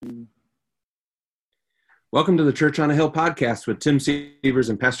Welcome to the Church on a Hill podcast with Tim Sievers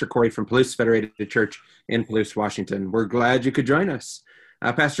and Pastor Corey from Palouse Federated Church in Palouse, Washington. We're glad you could join us.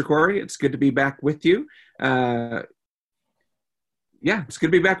 Pastor Corey, it's good to be back with you. It's good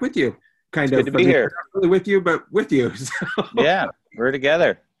to be back with you. It's good to be here. Not really with you, but with you. So. Yeah, we're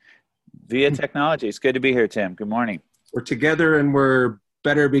together via technology. It's good to be here, Tim. Good morning. We're together and we're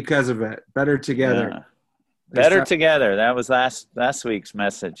better because of it. Better together. Yeah. Better together. That was last week's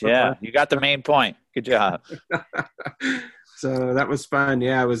message. Yeah, you got the main point. Good job. So that was fun.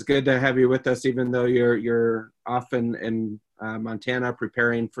 Yeah, it was good to have you with us, even though you're off in Montana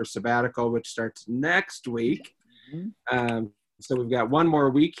preparing for sabbatical, which starts next week. Mm-hmm. So we've got one more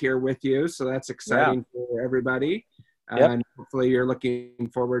week here with you. So that's exciting for everybody. Yep. And hopefully you're looking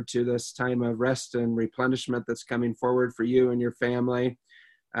forward to this time of rest and replenishment that's coming forward for you and your family.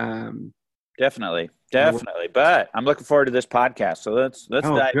 Definitely. But I'm looking forward to this podcast. So let's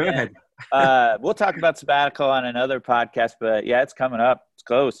dive in. We'll talk about sabbatical on another podcast, but yeah, it's coming up. It's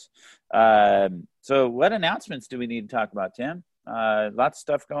close. So what announcements do we need to talk about, Tim? Lots of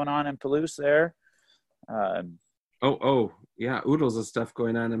stuff going on in Palouse there. Oodles of stuff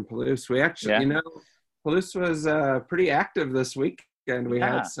going on in Palouse. We actually, Palouse was pretty active this week, and we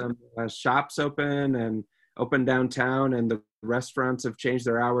had some shops open downtown, and the restaurants have changed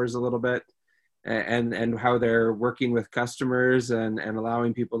their hours a little bit. And how they're working with customers and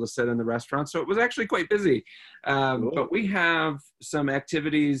allowing people to sit in the restaurant. So it was actually quite busy. Cool. But we have some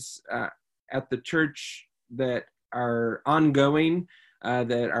activities at the church that are ongoing,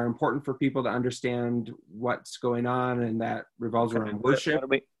 that are important for people to understand what's going on, and that revolves around worship.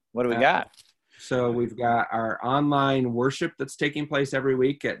 What do we got? So we've got our online worship that's taking place every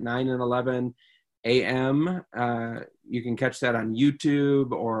week at 9 and 11 a.m. You can catch that on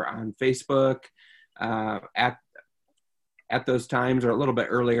YouTube or on Facebook at those times, or a little bit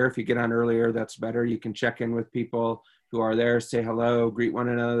earlier. If you get on earlier, that's better. You can check in with people who are there, say hello, greet one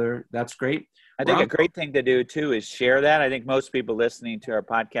another. That's great. I think a great thing to do too is share that. I think most people listening to our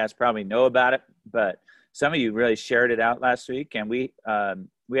podcast probably know about it, but some of you really shared it out last week, and we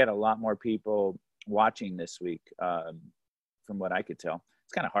had a lot more people watching this week, from what I could tell.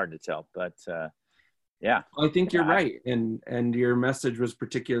 It's kind of hard to tell, but yeah. I think you're right. And your message was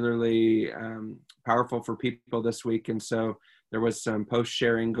particularly powerful for people this week. And so there was some post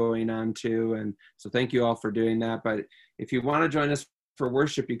sharing going on too. And so thank you all for doing that. But if you want to join us for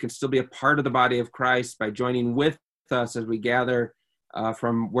worship, you can still be a part of the body of Christ by joining with us as we gather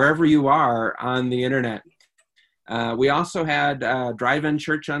from wherever you are on the internet. We also had drive-in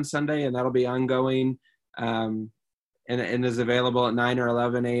church on Sunday, and that'll be ongoing. And is available at 9 or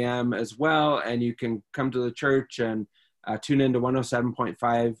 11 a.m. as well. And you can come to the church and tune into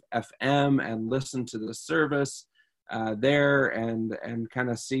 107.5 FM and listen to the service there, and kind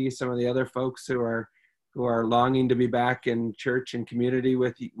of see some of the other folks who are longing to be back in church and community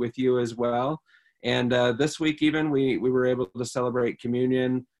with you as well. And this week even we were able to celebrate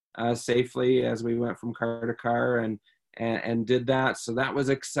communion safely as we went from car to car and did that. So that was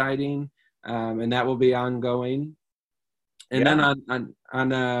exciting, and that will be ongoing. And then on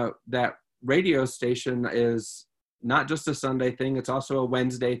that radio station is not just a Sunday thing, it's also a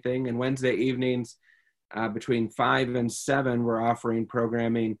Wednesday thing. And Wednesday evenings between 5 and 7, we're offering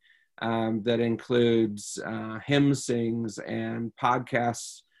programming that includes hymn sings and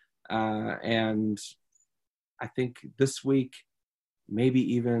podcasts. And I think this week,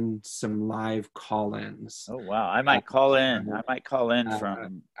 maybe even some live call-ins. Oh, wow. I might call in.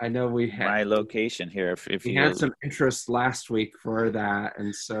 From I know we had my location here. If we had some interest last week for that.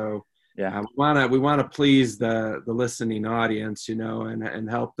 And so yeah, we want to please the listening audience, and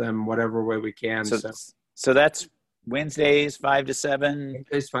help them whatever way we can. So that's Wednesdays, 5 to 7,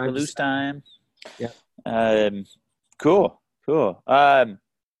 Wednesdays, 5 to 7. Loose time. Yeah. Cool.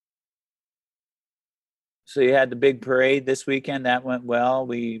 So you had the big parade this weekend. That went well.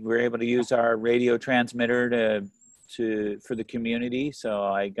 We were able to use our radio transmitter for the community. So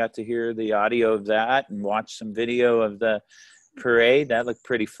I got to hear the audio of that and watch some video of the parade. That looked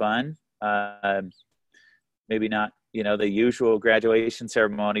pretty fun. Maybe not, the usual graduation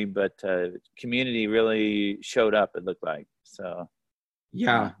ceremony, but community really showed up, it looked like. So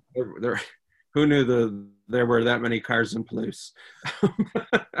yeah, who knew there were that many cars in Palouse?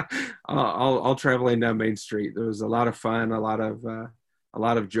 all traveling down Main Street. There was a lot of fun, a lot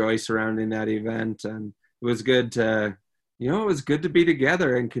of joy surrounding that event, and it was good to, it was good to be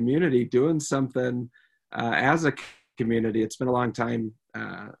together in community, doing something as a community. It's been a long time.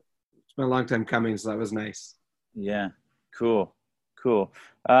 It's been a long time coming, so that was nice. Yeah, cool.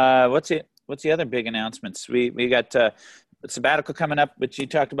 What's the other big announcements? We got sabbatical coming up, which you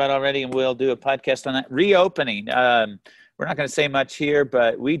talked about already, and we'll do a podcast on that. Reopening. We're not going to say much here,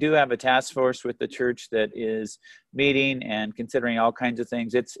 but we do have a task force with the church that is meeting and considering all kinds of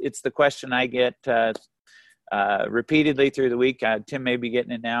things. It's the question I get repeatedly through the week. Tim may be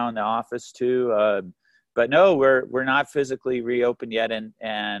getting it now in the office too. But no, we're not physically reopened yet,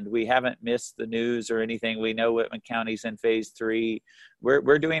 and we haven't missed the news or anything. We know Whitman County's in phase 3.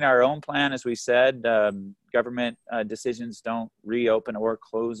 We're doing our own plan, as we said. Government decisions don't reopen or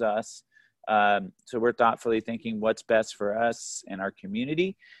close us. So we're thoughtfully thinking what's best for us and our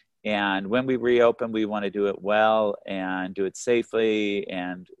community. And when we reopen, we want to do it well and do it safely.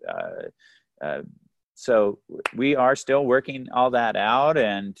 And so we are still working all that out.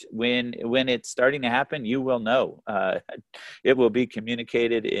 And when it's starting to happen, you will know. It will be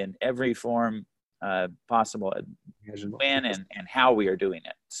communicated in every form possible, when and how we are doing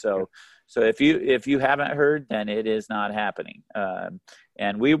it. So if you haven't heard, then it is not happening.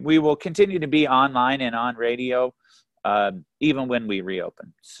 And we will continue to be online and on radio, even when we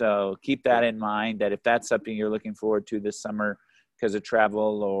reopen. So keep that in mind, that if that's something you're looking forward to this summer because of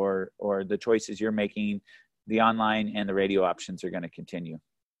travel or the choices you're making, the online and the radio options are going to continue.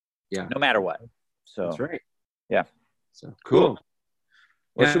 Yeah. No matter what. So that's right. Yeah. So cool.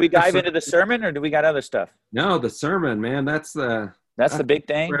 Well, should we dive into the sermon, or do we got other stuff? No, the sermon, man. That's the big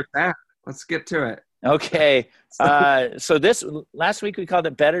thing. Let's get to it. Okay. So last week we called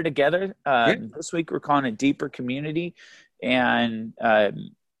it Better Together. This week we're calling it Deeper Community. And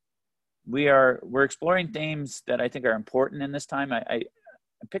we're exploring themes that I think are important in this time. I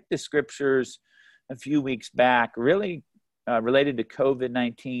picked the scriptures a few weeks back, really related to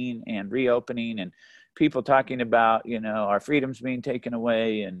COVID-19 and reopening, and people talking about, our freedoms being taken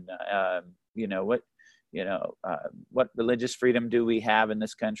away, and what religious freedom do we have in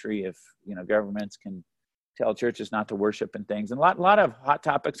this country if governments can tell churches not to worship and things, and a lot of hot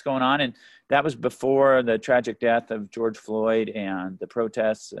topics going on. And that was before the tragic death of George Floyd and the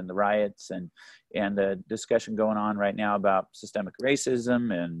protests and the riots and the discussion going on right now about systemic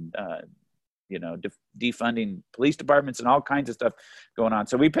racism and defunding police departments and all kinds of stuff going on.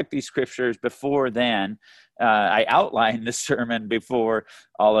 So we picked these scriptures before then. I outlined the sermon before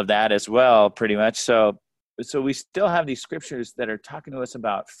all of that as well, pretty much. So we still have these scriptures that are talking to us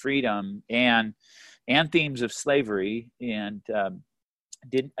about freedom and themes of slavery, and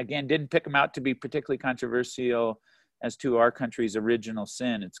didn't pick them out to be particularly controversial as to our country's original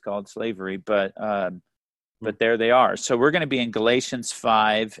sin. It's called slavery, but there they are. So we're going to be in Galatians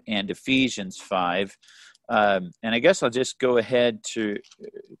 5 and Ephesians 5. And I guess I'll just go ahead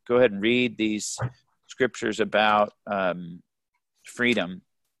and read these scriptures about freedom.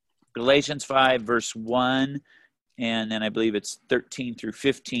 Galatians 5, verse 1, and then I believe it's 13 through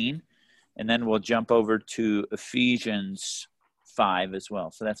 15. And then we'll jump over to Ephesians 5 as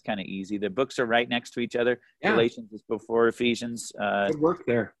well. So that's kind of easy. The books are right next to each other. Yeah. Galatians is before Ephesians. Good work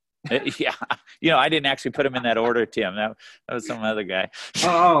there. Yeah. I didn't actually put them in that order, Tim. That was some other guy.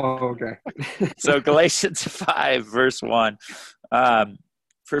 Oh, okay. So Galatians 5, verse 1.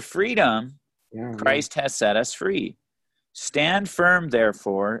 For freedom, Christ has set us free. Stand firm,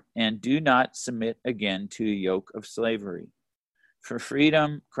 therefore, and do not submit again to a yoke of slavery. For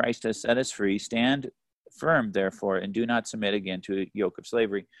freedom, Christ has set us free. Stand firm, therefore, and do not submit again to a yoke of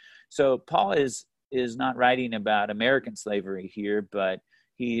slavery. So Paul is not writing about American slavery here, but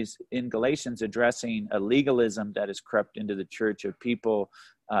he's in Galatians addressing a legalism that has crept into the church of people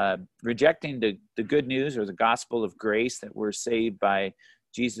rejecting the good news or the gospel of grace, that we're saved by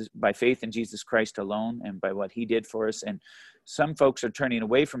Jesus, by faith in Jesus Christ alone and by what he did for us. And some folks are turning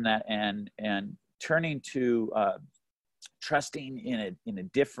away from that and turning to trusting in a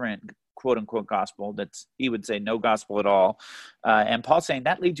different quote unquote gospel that's, he would say, no gospel at all. And Paul's saying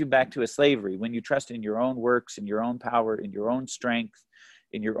that leads you back to a slavery when you trust in your own works, in your own power, in your own strength,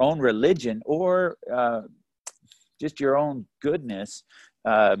 in your own religion, or just your own goodness.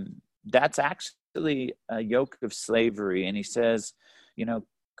 That's actually a yoke of slavery. And he says,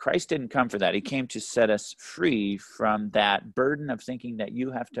 Christ didn't come for that. He came to set us free from that burden of thinking that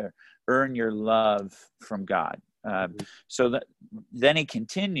you have to earn your love from God. Then he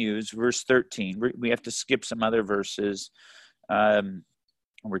continues, verse 13. We have to skip some other verses.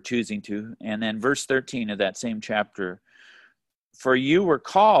 We're choosing to. And then verse 13 of that same chapter. For you were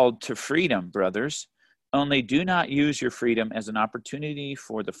called to freedom, brothers. Only do not use your freedom as an opportunity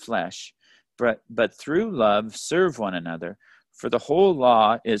for the flesh, but through love serve one another. For the whole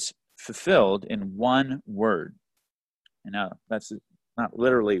law is fulfilled in one word. And now that's not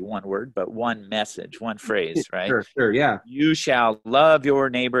literally one word, but one message, one phrase, right? Sure, yeah. You shall love your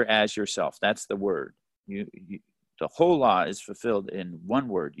neighbor as yourself. That's the word. The whole law is fulfilled in one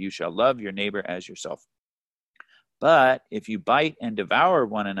word: you shall love your neighbor as yourself. But if you bite and devour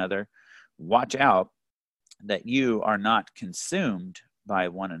one another, watch out that you are not consumed by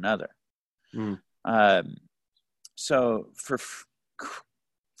one another. So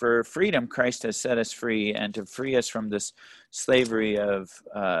for freedom, Christ has set us free, and to free us from this slavery of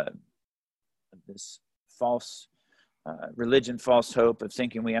this false religion, false hope of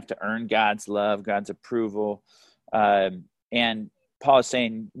thinking we have to earn God's love, God's approval. And Paul is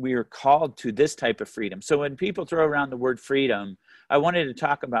saying we are called to this type of freedom. So when people throw around the word freedom, I wanted to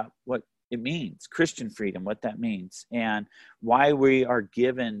talk about what it means, Christian freedom, what that means, and why we are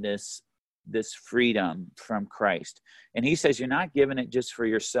given this freedom from Christ. And he says you're not given it just for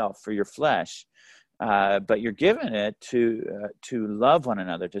yourself, for your flesh, but you're given it to love one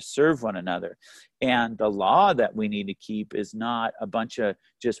another, to serve one another. And the law that we need to keep is not a bunch of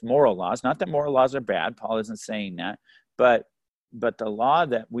just moral laws. Not that moral laws are bad. Paul isn't saying that. But the law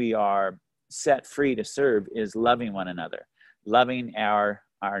that we are set free to serve is loving one another, loving our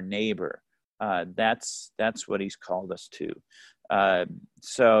neighbor. That's what he's called us to.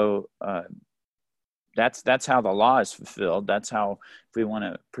 So that's how the law is fulfilled. That's how, if we want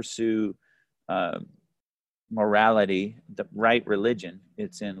to pursue morality, the right religion,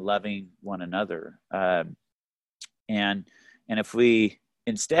 it's in loving one another. And if we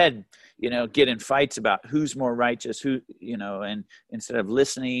instead, get in fights about who's more righteous, and instead of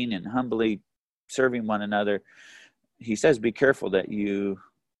listening and humbly serving one another, he says, be careful that you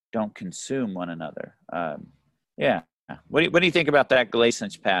don't consume one another. Yeah. What do you think about that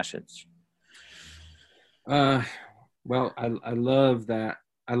Galatians passage? Well, I love that.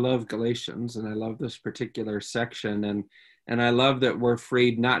 I love Galatians, and I love this particular section, and I love that we're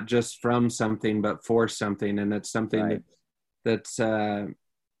freed not just from something but for something, and it's something right. that's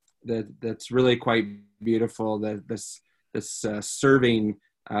really quite beautiful. That this serving,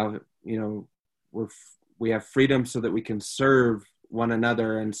 we have freedom so that we can serve one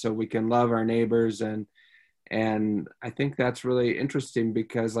another, and so we can love our neighbors. And I think that's really interesting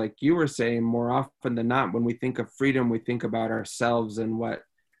because, like you were saying, more often than not, when we think of freedom, we think about ourselves and what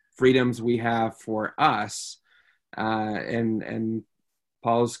freedoms we have for us. And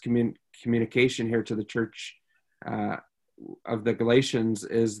Paul's communication here to the church of the Galatians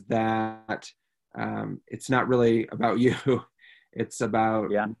is that it's not really about you. It's about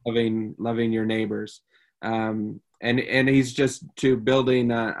loving your neighbors. And he's just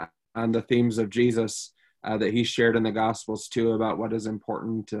building on the themes of Jesus that he shared in the Gospels too, about what is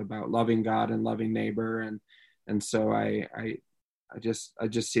important about loving God and loving neighbor. And so I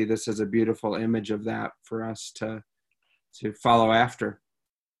just see this as a beautiful image of that for us to follow after.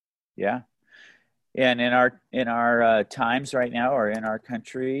 Yeah. And in our times right now, or in our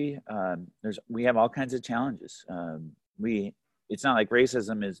country, we have all kinds of challenges. It's not like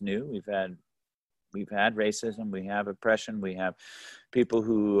racism is new. We've had racism, we have oppression, we have people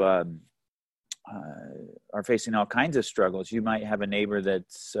who are facing all kinds of struggles. You might have a neighbor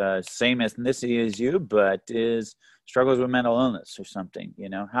that's same ethnicity as you, but struggles with mental illness or something.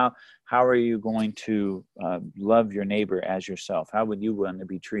 How are you going to love your neighbor as yourself? How would you want to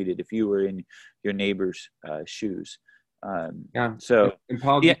be treated if you were in your neighbor's shoes? So, and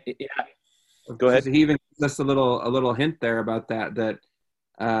Paul, go ahead. He even gives us a little hint there about that.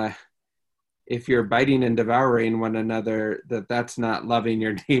 If you're biting and devouring one another, that's not loving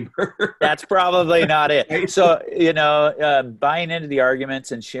your neighbor. That's probably not it. Right? So, buying into the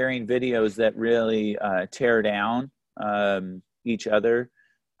arguments and sharing videos that really tear down each other,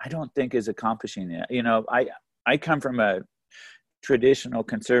 I don't think is accomplishing it. I come from a traditional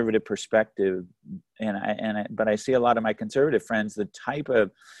conservative perspective, but I see a lot of my conservative friends, the type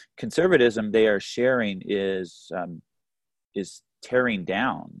of conservatism they are sharing is tearing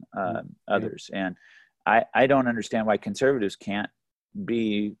down others. And I don't understand why conservatives can't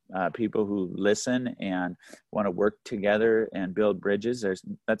be people who listen and want to work together and build bridges.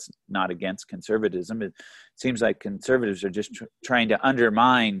 That's not against conservatism. It seems like conservatives are just trying to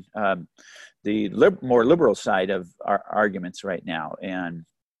undermine the more liberal side of our arguments right now. And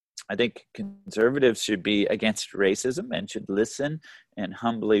I think conservatives should be against racism and should listen and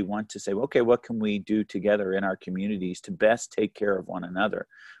humbly want to say, well, okay, what can we do together in our communities to best take care of one another?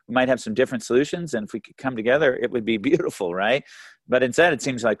 We might have some different solutions, and if we could come together, it would be beautiful, right? But instead, it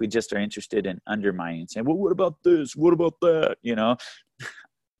seems like we just are interested in undermining, saying, well, what about this? What about that?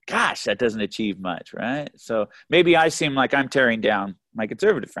 Gosh, that doesn't achieve much, right? So maybe I seem like I'm tearing down my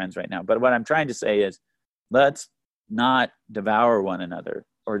conservative friends right now, but what I'm trying to say is, let's not devour one another,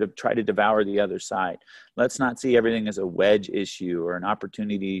 or to try to devour the other side. Let's not see everything as a wedge issue or an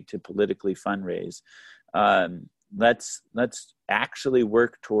opportunity to politically fundraise. let's actually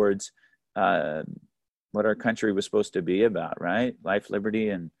work towards what our country was supposed to be about, right? Life, liberty,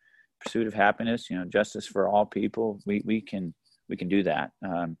 and pursuit of happiness. Justice for all people. We can do that.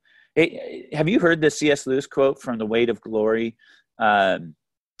 Hey, have you heard the C.S. Lewis quote from The Weight of Glory? The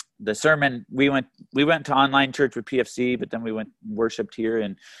sermon, we went to online church with PFC, but then we worshiped here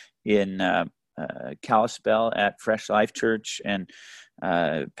in Kalispell at Fresh Life Church, and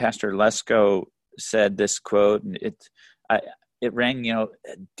Pastor Lesko said this quote, and it rang, a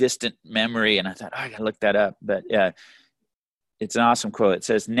distant memory, and I thought, I gotta look that up. But it's an awesome quote. It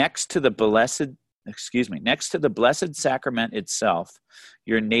says, next to the blessed sacrament itself,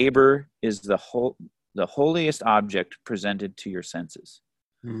 your neighbor is the holiest object presented to your senses.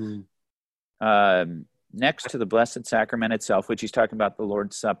 Mm-hmm. Next to the blessed sacrament itself, which he's talking about the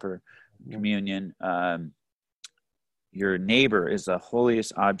Lord's Supper, communion, your neighbor is the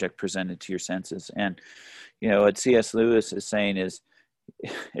holiest object presented to your senses. And what C.S. Lewis is saying is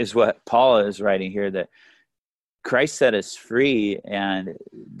what Paul is writing here, that Christ set us free, and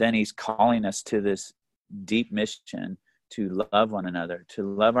then he's calling us to this deep mission to love one another. To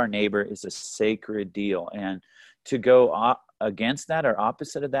love our neighbor is a sacred deal, and to go against that or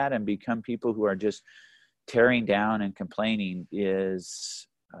opposite of that and become people who are just tearing down and complaining is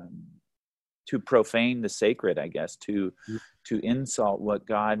to profane the sacred, I guess, to insult what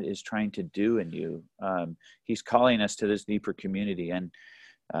God is trying to do in you. He's calling us to this deeper community, and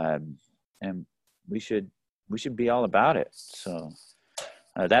we should be all about it. So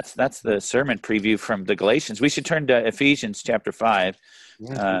that's the sermon preview from the Galatians. We should turn to Ephesians chapter 5.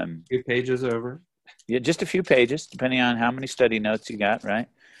 Yeah, a few pages over. Yeah, just a few pages, depending on how many study notes you got, right?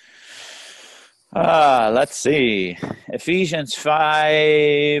 Let's see. Ephesians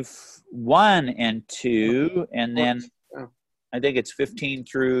 5:1 and 2, and then I think it's 15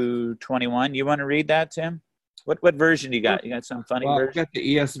 through 21. You want to read that, Tim? What version do you got? You got some funny version? I've got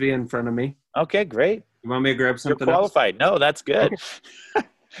the ESV in front of me. Okay, great. You want me to grab something You're qualified. else? No, that's good. Okay.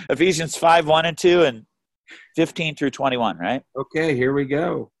 Ephesians 5:1 and 2, and 15 through 21, right? Okay, here we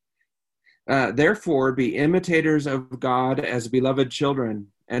go. Therefore, be imitators of God as beloved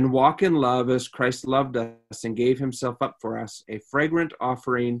children, and walk in love as Christ loved us and gave himself up for us, a fragrant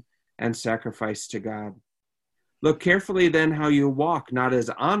offering and sacrifice to God. Look carefully then how you walk, not as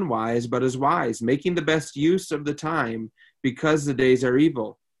unwise, but as wise, making the best use of the time, because the days are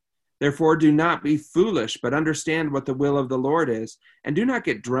evil. Therefore, do not be foolish, but understand what the will of the Lord is, and do not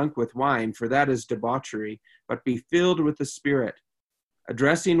get drunk with wine, for that is debauchery, but be filled with the Spirit,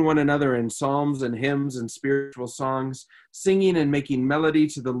 addressing one another in psalms and hymns and spiritual songs, singing and making melody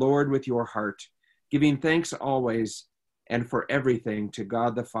to the Lord with your heart, giving thanks always and for everything to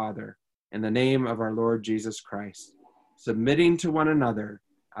God the Father, in the name of our Lord Jesus Christ, submitting to one another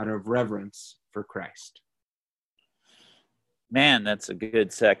out of reverence for Christ. Man, that's a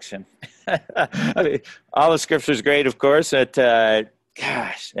good section. I mean, all the scripture is great, of course. But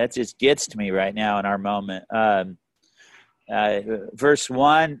gosh, that just gets to me right now in our moment. Verse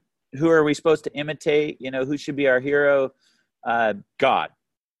 1, who are we supposed to imitate? Who should be our hero? God.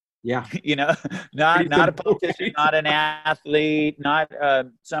 Yeah. Not a politician, not an athlete, not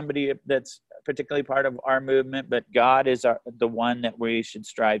somebody that's particularly part of our movement, but God is the one that we should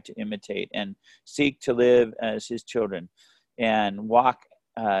strive to imitate and seek to live as his children and walk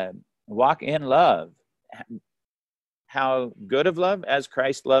in love. How good of love? As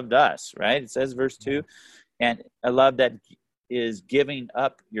Christ loved us, right? It says verse 2, and a love that is giving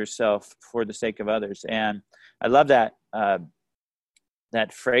up yourself for the sake of others. And I love that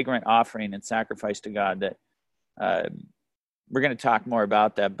that fragrant offering and sacrifice to God. That we're going to talk more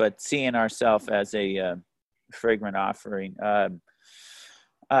about that, but seeing ourselves as a fragrant offering.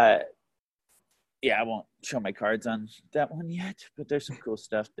 Yeah, I won't show my cards on that one yet, but there's some cool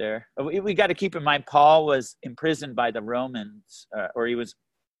stuff there. We got to keep in mind Paul was imprisoned by the Romans, or he was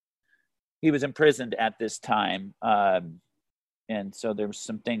imprisoned at this time. And so there was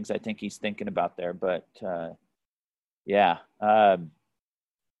some things I think he's thinking about there, but yeah.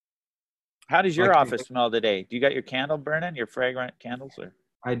 How does your office smell today? Do you got your candle burning, your fragrant candles? Or?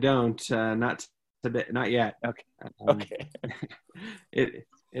 I don't, not today, not yet. Okay. Okay.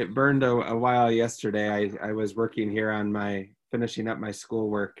 It burned a while yesterday. I was working here on finishing up my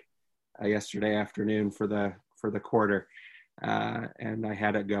schoolwork yesterday afternoon for the quarter, and I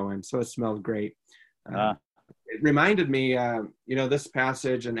had it going, so it smelled great. It reminded me, this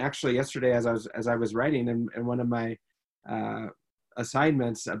passage, and actually yesterday as I was writing in one of my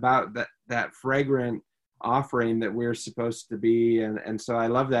assignments about that fragrant offering that we're supposed to be, and so I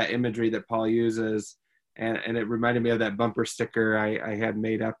love that imagery that Paul uses, and it reminded me of that bumper sticker I had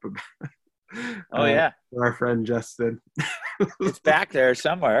made up Oh yeah, our friend Justin. it's back there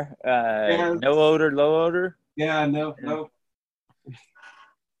somewhere. Yeah, No odor, low odor. yeah, no, Yeah. no.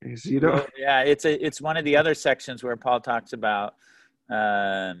 You know, Yeah, it's one of the other sections where Paul talks about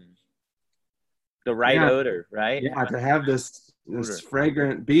um, the right yeah, odor, right? yeah. To have this Odor.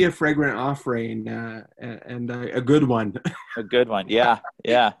 fragrant, be a fragrant offering, and a good one. A good one. Yeah.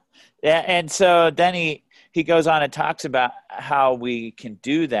 Yeah. Yeah. And so then he goes on and talks about how we can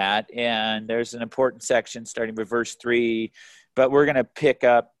do that. And there's an important section starting with verse 3, but we're going to pick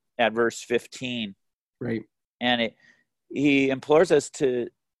up at verse 15. Right. And he implores us to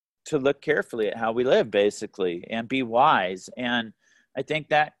look carefully at how we live, basically, and be wise. And I think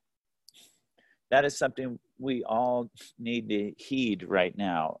that is something we all need to heed right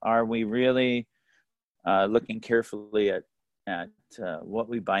now. Are we really looking carefully at what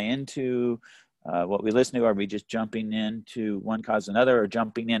we buy into, what we listen to? Are we just jumping into one cause or another, or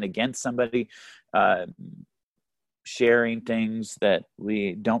jumping in against somebody, sharing things that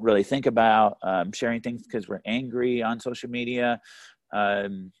we don't really think about, sharing things because we're angry on social media?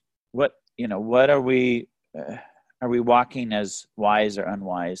 What are we walking as wise or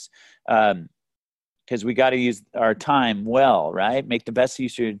unwise? Because we got to use our time well, right? Make the best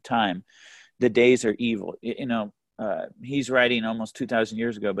use of your time. The days are evil. He's writing almost 2,000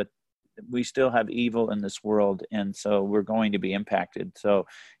 years ago, but we still have evil in this world, and so we're going to be impacted. So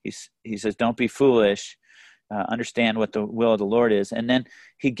he says, don't be foolish. Understand what the will of the Lord is. And then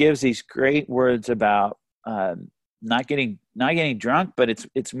he gives these great words about not getting drunk, but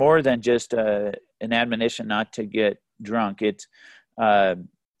it's more than just an admonition not to get drunk. It's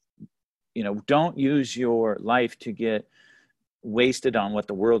don't use your life to get wasted on what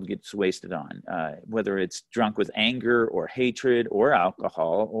the world gets wasted on, whether it's drunk with anger or hatred or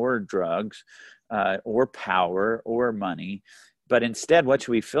alcohol or drugs or power or money. But instead, what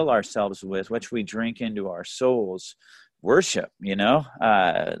should we fill ourselves with? What should we drink into our souls? Worship,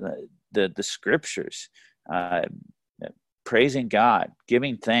 the scriptures, praising God,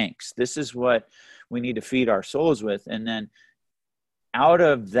 giving thanks. This is what we need to feed our souls with. And then out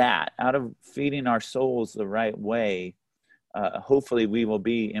of feeding our souls the right way, hopefully we will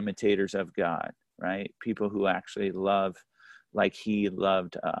be imitators of God, right? People who actually love like he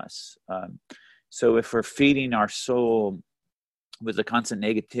loved us. So if we're feeding our soul with the constant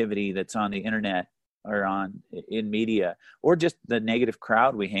negativity that's on the internet or in media, or just the negative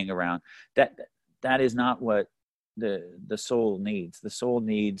crowd we hang around, that is not what the soul needs. The soul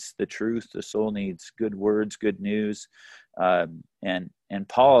needs the truth. The soul needs good words, good news. And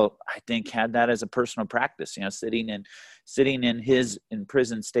Paul, I think, had that as a personal practice. Sitting in his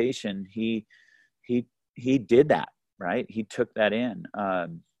imprisoned station, he did that, right? He took that in,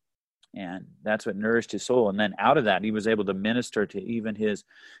 and that's what nourished his soul. And then out of that, he was able to minister to even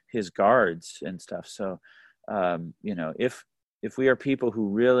his guards and stuff. So, if we are people who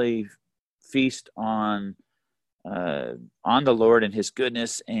really feast on the Lord and his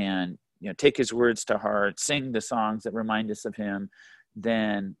goodness, and take his words to heart, sing the songs that remind us of him,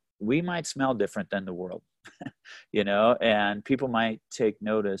 then we might smell different than the world, and people might take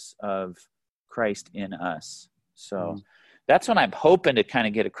notice of Christ in us. So that's what I'm hoping to kind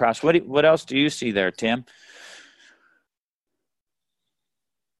of get across. What else do you see there, Tim?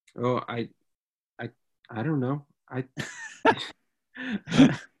 Oh, I don't know.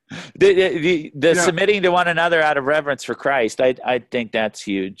 The submitting to one another out of reverence for Christ, I think that's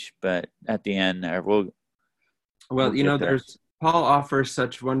huge. But at the end there, we'll there's Paul offers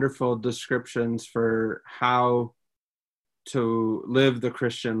such wonderful descriptions for how to live the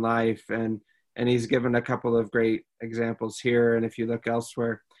Christian life, and he's given a couple of great examples here. And if you look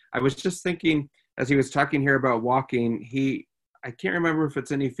elsewhere, I was just thinking as he was talking here about walking, I can't remember if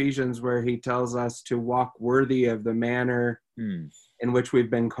it's in Ephesians where he tells us to walk worthy of the manner in which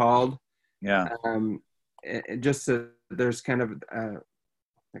we've been called. Yeah. There's kind of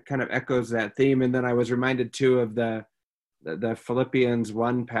it kind of echoes that theme. And then I was reminded too of the Philippians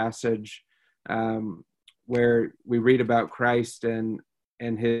 1 passage where we read about Christ and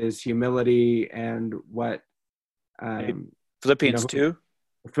his humility and what Philippians 2.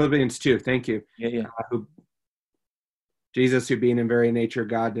 Philippians 2. Thank you. Yeah. Jesus, who being in very nature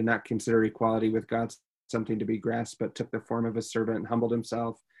God, did not consider equality with God something to be grasped, but took the form of a servant and humbled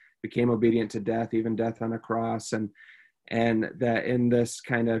himself, became obedient to death, even death on a cross. And that in this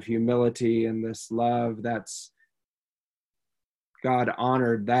kind of humility and this love, that's God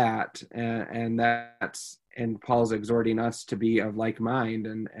honored that, and Paul's exhorting us to be of like mind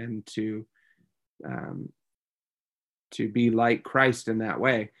and to be like Christ in that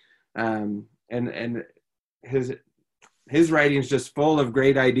way. And his writing is just full of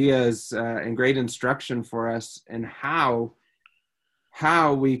great ideas and great instruction for us, and how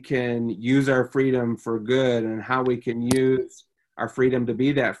we can use our freedom for good, and how we can use our freedom to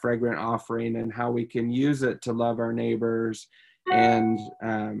be that fragrant offering, and how we can use it to love our neighbors. And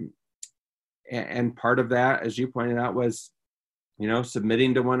part of that, as you pointed out, was,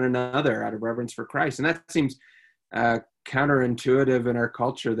 submitting to one another out of reverence for Christ. And that seems counterintuitive in our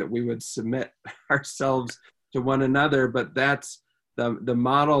culture, that we would submit ourselves to one another, but that's the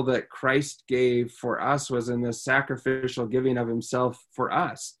model that Christ gave for us, was in the sacrificial giving of himself for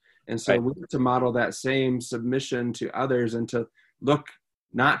us. And so Right. we have to model that same submission to others, and to look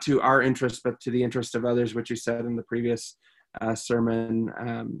not to our interest, but to the interest of others, which you said in the previous sermon,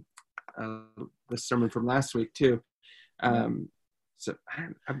 the sermon from last week too. So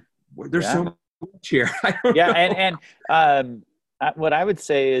there's so much here. I don't know. And what I would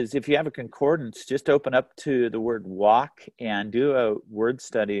say is, if you have a concordance, just open up to the word walk and do a word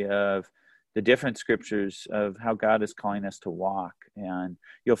study of the different scriptures of how God is calling us to walk. And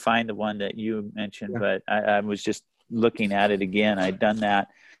you'll find the one that you mentioned, but I was just looking at it again. I'd done that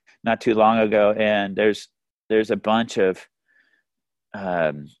not too long ago, and there's a bunch of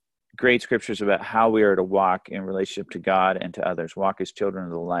great scriptures about how we are to walk in relationship to God and to others. Walk as children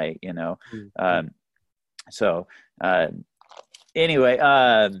of the light, Anyway,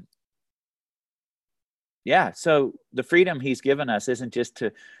 so the freedom he's given us isn't just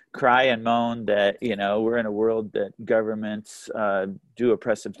to cry and moan that, we're in a world that governments do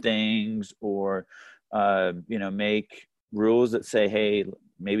oppressive things, or, make rules that say, hey,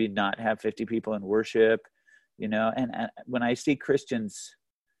 maybe not have 50 people in worship, and when I see Christians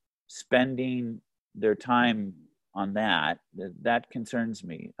spending their time on that concerns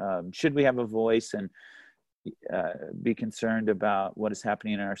me. Should we have a voice and be concerned about what is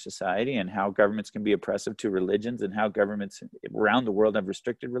happening in our society, and how governments can be oppressive to religions, and how governments around the world have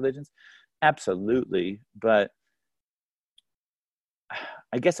restricted religions? Absolutely. But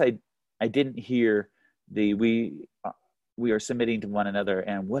I guess I didn't hear we are submitting to one another,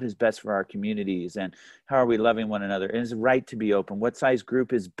 and what is best for our communities, and how are we loving one another, and is it right to be open? What size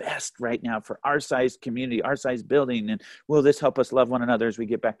group is best right now for our size community, our size building, and will this help us love one another as we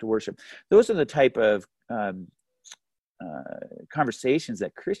get back to worship? Those are the type of conversations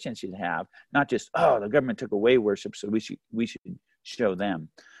that Christians should have, not just, the government took away worship, so we should show them.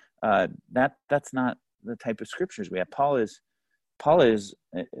 That's not the type of scriptures we have. Paul is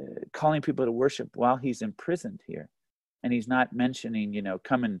calling people to worship while he's imprisoned here. And he's not mentioning,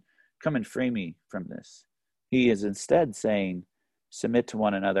 come and free me from this. He is instead saying, submit to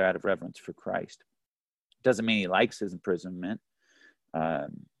one another out of reverence for Christ. Doesn't mean he likes his imprisonment.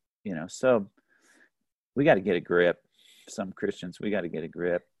 So we got to get a grip. Some Christians, we got to get a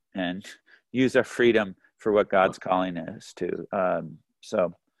grip and use our freedom for what God's calling us to.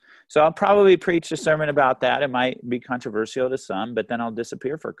 So I'll probably preach a sermon about that. It might be controversial to some, but then I'll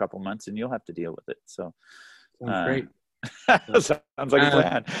disappear for a couple months and you'll have to deal with it. So sounds great. Sounds like a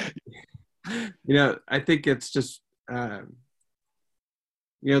plan. I think it's just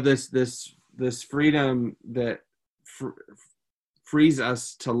this freedom that frees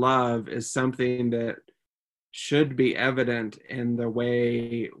us to love is something that should be evident in the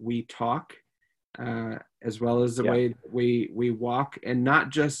way we talk, as well as the way we walk, and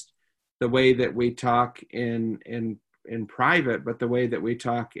not just the way that we talk in private, but the way that we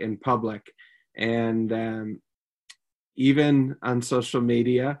talk in public. And even on social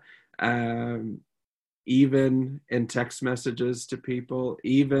media, even in text messages to people,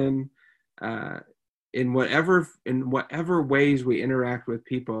 even in whatever ways we interact with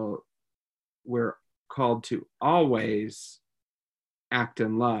people, we're called to always act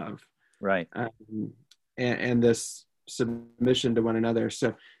in love, right? And this submission to one another.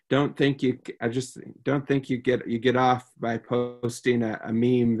 So don't think you get off by posting a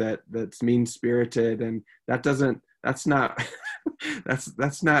meme that's mean-spirited, and that's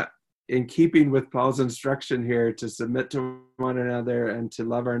not in keeping with Paul's instruction here to submit to one another and to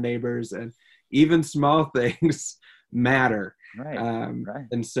love our neighbors, and even small things matter. Right.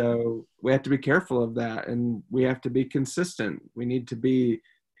 And so we have to be careful of that, and we have to be consistent. We need to be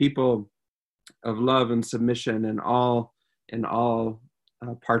people of love and submission in all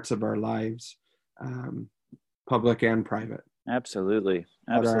parts of our lives, public and private. Absolutely.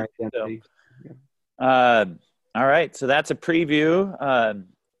 So, all right. So that's a preview.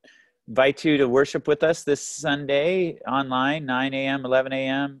 Invite you to worship with us this Sunday online, 9 a.m., 11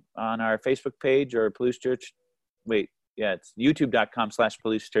 a.m. on our Facebook page or Palouse Church. It's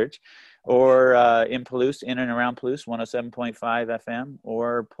youtube.com/Palouse Church, or in Palouse, in and around Palouse, 107.5 FM,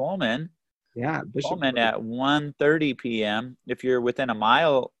 or Pullman, Yeah, Bishop Pullman Place. at 1:30 p.m. If you're within a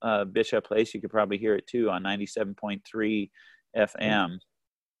mile of Bishop Place, you could probably hear it too on 97.3 FM.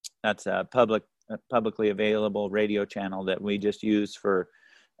 That's a publicly available radio channel that we just use for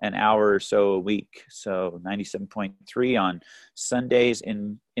an hour or so a week. So 97.3 on Sundays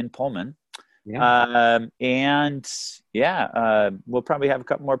in Pullman. Yeah. We'll probably have a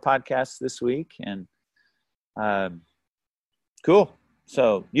couple more podcasts this week, and cool.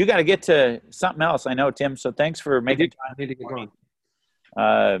 So you got to get to something else, I know, Tim. So thanks for making time. I need to get going.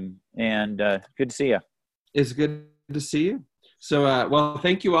 Good to see you. It's good to see you. So, well,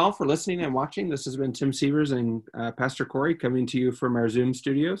 thank you all for listening and watching. This has been Tim Sievers and Pastor Corey coming to you from our Zoom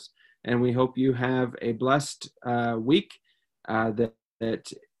studios. And we hope you have a blessed week, that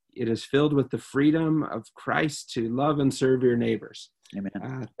it is filled with the freedom of Christ to love and serve your neighbors.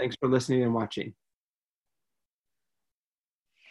 Amen. Thanks for listening and watching.